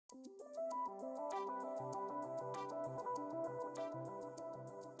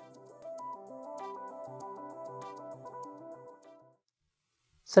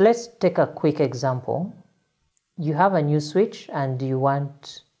So let's take a quick example. You have a new switch and you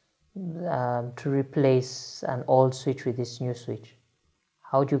want to replace an old switch with this new switch.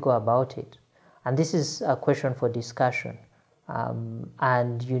 How do you go about it? And this is a question for discussion.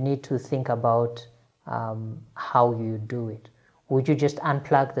 And you need to think about how you do it. Would you just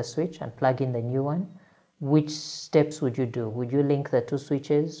unplug the switch and plug in the new one? Which steps would you do? Would you link the two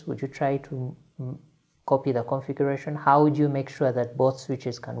switches? Would you try to copy the configuration? How would you make sure that both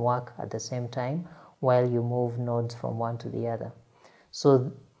switches can work at the same time while you move nodes from one to the other?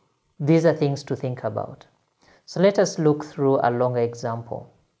 So these are things to think about. So let us look through a longer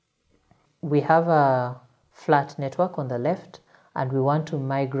example. We have a flat network on the left, and we want to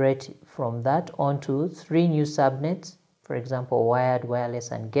migrate from that onto 3 new subnets, for example, wired,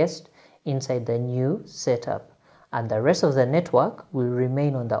 wireless, and guest, inside the new setup. And the rest of the network will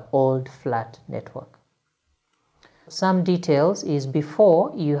remain on the old flat network. Some details is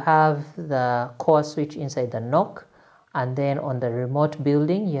before you have the core switch inside the NOC, and then on the remote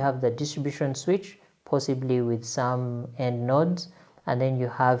building you have the distribution switch, possibly with some end nodes, and then you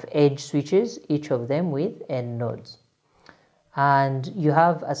have edge switches, each of them with end nodes. And you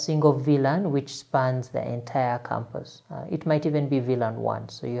have a single VLAN which spans the entire campus. It might even be VLAN 1,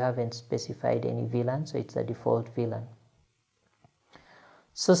 so you haven't specified any VLAN, so it's the default VLAN.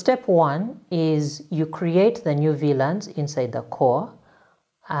 So step 1 is you create the new VLANs inside the core,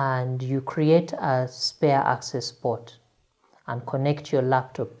 and you create a spare access port and connect your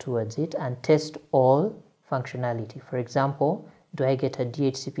laptop towards it and test all functionality. For example, do I get a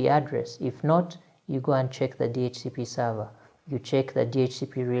DHCP address? If not, you go and check the DHCP server. You check the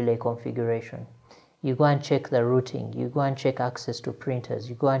DHCP relay configuration. You go and check the routing. You go and check access to printers.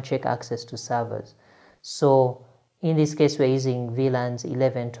 You go and check access to servers. So in this case, we're using VLANs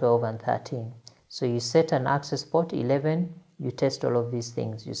 11, 12, and 13. So you set an access port 11, you test all of these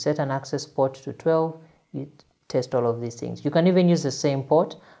things. You set an access port to 12, you test all of these things. You can even use the same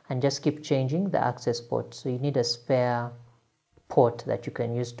port and just keep changing the access port. So you need a spare port that you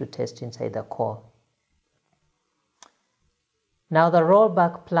can use to test inside the core. Now the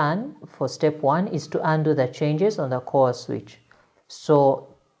rollback plan for step 1 is to undo the changes on the core switch. So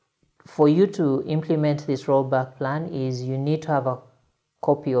for you to implement this rollback plan is you need to have a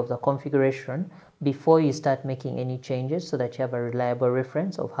copy of the configuration before you start making any changes so that you have a reliable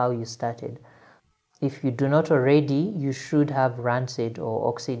reference of how you started. If you do not already, you should have rancid or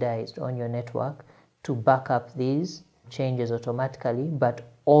oxidized on your network to back up these changes automatically, but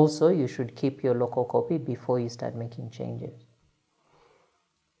also you should keep your local copy before you start making changes.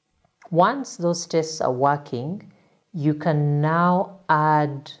 Once those tests are working, you can now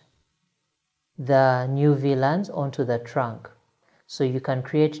add the new VLANs onto the trunk. So you can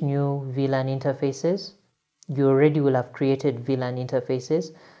create new VLAN interfaces. You already will have created VLAN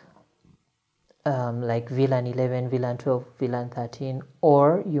interfaces like VLAN 11, VLAN 12, VLAN 13,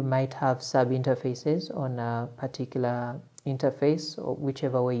 or you might have sub-interfaces on a particular interface, or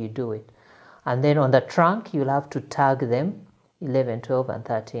whichever way you do it. And then on the trunk, you'll have to tag them 11, 12, and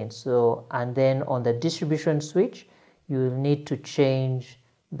 13. So, and then on the distribution switch, you'll need to change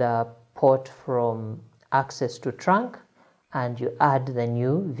the port from access to trunk, and you add the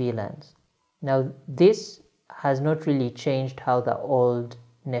new VLANs. Now, this has not really changed how the old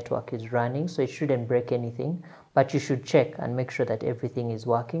network is running, so it shouldn't break anything, but you should check and make sure that everything is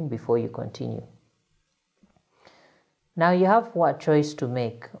working before you continue. Now you have what choice to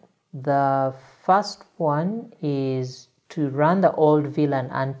make. The first one is to run the old VLAN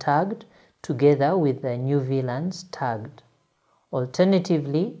untagged together with the new VLANs tagged.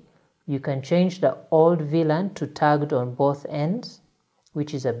 Alternatively, you can change the old VLAN to tagged on both ends,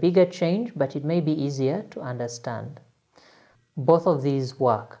 which is a bigger change, but it may be easier to understand. Both of these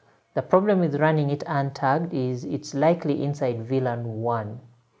work. The problem with running it untagged is it's likely inside VLAN 1.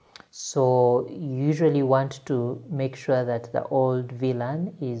 So you usually want to make sure that the old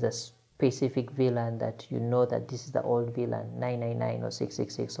VLAN is a specific VLAN that you know that this is the old VLAN 999 or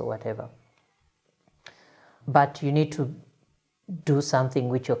 666 or whatever. But you need to do something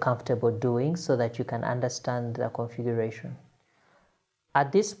which you're comfortable doing so that you can understand the configuration.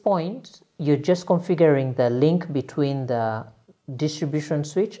 At this point, you're just configuring the link between the distribution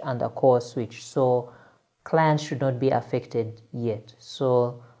switch and the core switch. So clients should not be affected yet.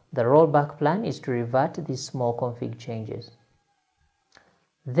 So the rollback plan is to revert these small config changes.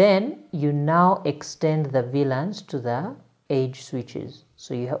 Then you now extend the VLANs to the edge switches.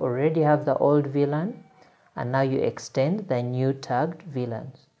 So you already have the old VLAN, and now you extend the new tagged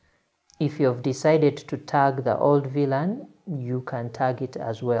VLANs. If you have decided to tag the old VLAN, you can tag it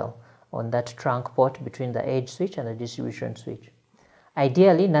as well on that trunk port between the edge switch and the distribution switch.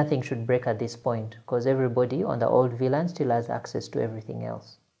 Ideally, nothing should break at this point because everybody on the old VLAN still has access to everything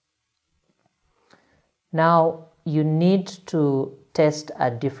else. Now, you need to test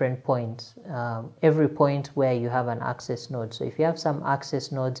at different points, every point where you have an access node. So if you have some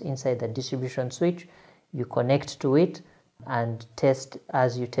access nodes inside the distribution switch, you connect to it and test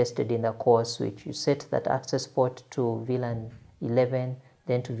as you tested in the core switch. You set that access port to VLAN 11,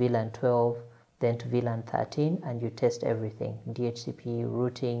 then to VLAN 12, then to VLAN 13, and you test everything: DHCP,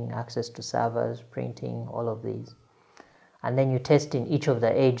 routing, access to servers, printing, all of these. And then you test in each of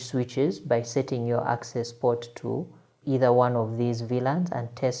the edge switches by setting your access port to either one of these VLANs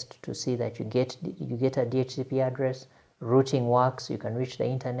and test to see that you get a DHCP address, routing works, you can reach the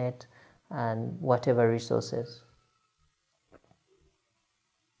internet, and whatever resources.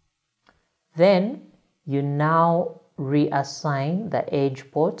 Then you now reassign the edge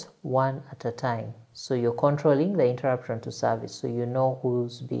ports one at a time. So you're controlling the interruption to service, so you know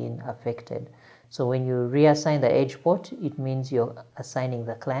who's being affected. So when you reassign the edge port, it means you're assigning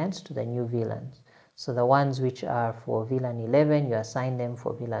the clients to the new VLANs. So the ones which are for VLAN 11, you assign them;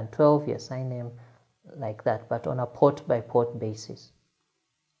 for VLAN 12, you assign them like that, but on a port-by-port basis.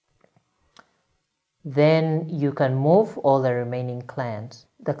 Then you can move all the remaining clients.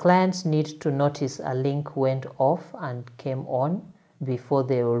 The clients need to notice a link went off and came on before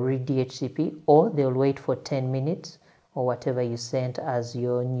they will read DHCP, or they'll wait for 10 minutes or whatever you sent as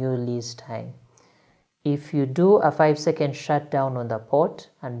your new lease time. If you do a 5-second shutdown on the port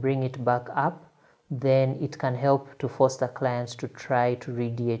and bring it back up, then it can help to force the clients to try to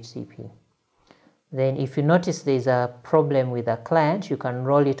read DHCP. Then if you notice there's a problem with the client, you can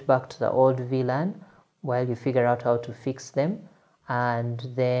roll it back to the old VLAN while you figure out how to fix them, and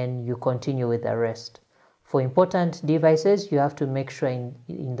then you continue with the rest. For important devices, you have to make sure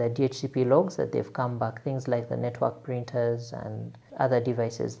in the DHCP logs that they've come back, things like the network printers and other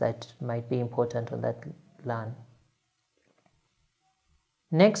devices that might be important on that LAN.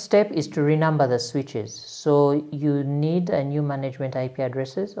 Next step is to renumber the switches. So you need a new management IP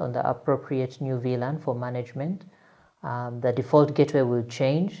addresses on the appropriate new VLAN for management. The default gateway will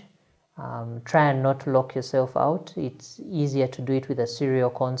change. Try and not lock yourself out. It's easier to do it with a serial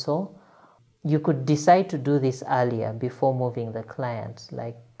console. You could decide to do this earlier before moving the clients,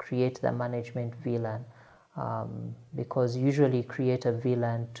 like create the management VLAN, because usually create a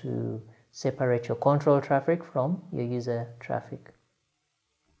VLAN to separate your control traffic from your user traffic.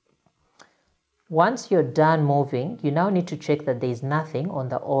 Once you're done moving, you now need to check that there is nothing on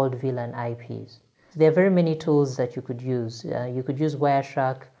the old VLAN IPs. There are very many tools that you could use. You could use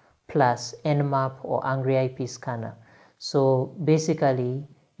Wireshark plus Nmap or Angry IP Scanner. So basically,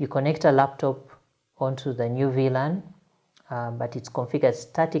 you connect a laptop onto the new VLAN, but it's configured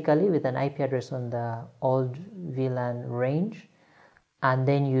statically with an IP address on the old VLAN range, and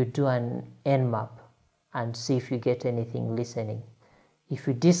then you do an Nmap and see if you get anything listening. If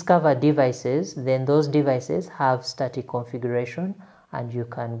you discover devices, then those devices have static configuration and you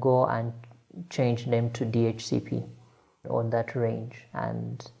can go and change them to DHCP on that range,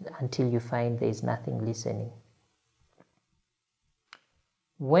 and until you find there is nothing listening.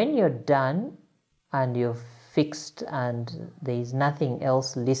 When you're done and you've fixed and there is nothing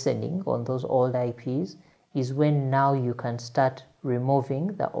else listening on those old IPs, is when now you can start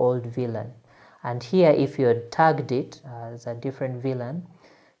removing the old VLAN. And here, if you had tagged it as a different VLAN,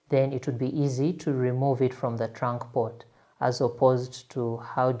 then it would be easy to remove it from the trunk port, as opposed to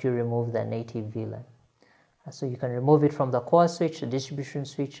how do you remove the native VLAN. So you can remove it from the core switch, the distribution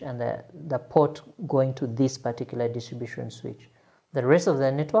switch, and the port going to this particular distribution switch. The rest of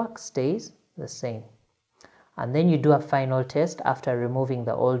the network stays the same. And then you do a final test after removing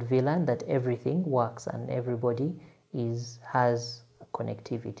the old VLAN that everything works and everybody has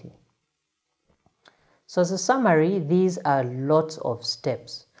connectivity. So as a summary, these are lots of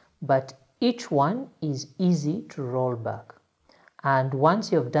steps, but each one is easy to roll back. And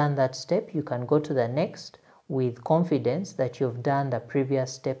once you've done that step, you can go to the next with confidence that you've done the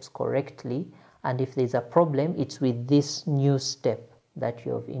previous steps correctly, and if there's a problem, it's with this new step that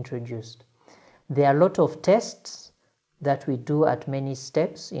you've introduced. There are a lot of tests that we do at many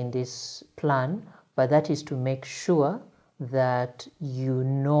steps in this plan, but that is to make sure that you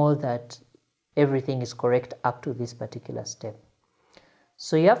know that everything is correct up to this particular step.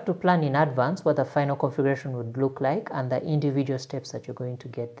 So you have to plan in advance what the final configuration would look like and the individual steps that you're going to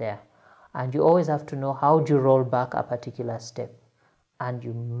get there. And you always have to know how do you roll back a particular step, and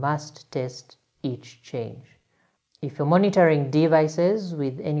you must test each change. If you're monitoring devices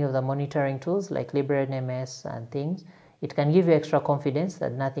with any of the monitoring tools like LibreNMS and things, it can give you extra confidence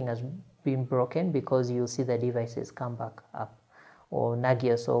that nothing has been broken because you'll see the devices come back up. or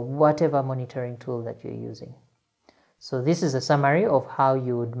Nagios or whatever monitoring tool that you're using. So this is a summary of how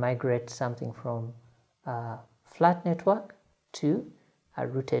you would migrate something from a flat network to a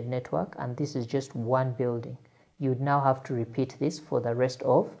routed network, and this is just one building. You would now have to repeat this for the rest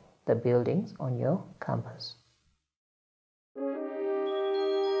of the buildings on your campus.